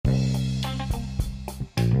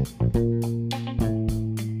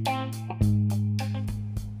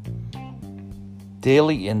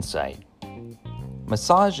Daily Insight.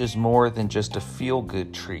 Massage is more than just a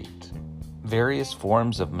feel-good treat. Various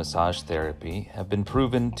forms of massage therapy have been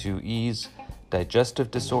proven to ease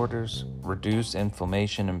digestive disorders, reduce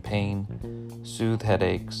inflammation and pain, soothe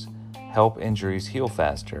headaches, help injuries heal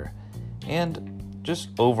faster, and just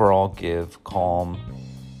overall give calm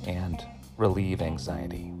and relieve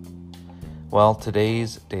anxiety. Well,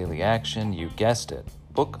 today's daily action, you guessed it,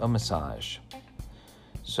 book a massage.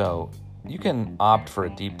 So you can opt for a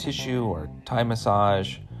deep tissue or Thai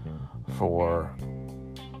massage, for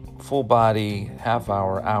full body, half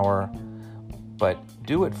hour, but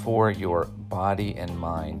do it for your body and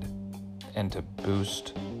mind and to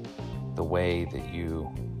boost the way that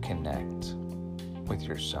you connect with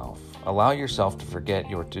yourself. Allow yourself to forget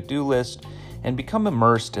your to-do list and become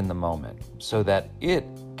immersed in the moment so that it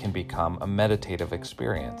can become a meditative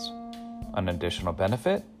experience. An additional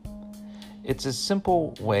benefit? It's a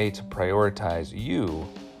simple way to prioritize you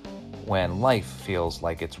when life feels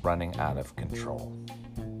like it's running out of control.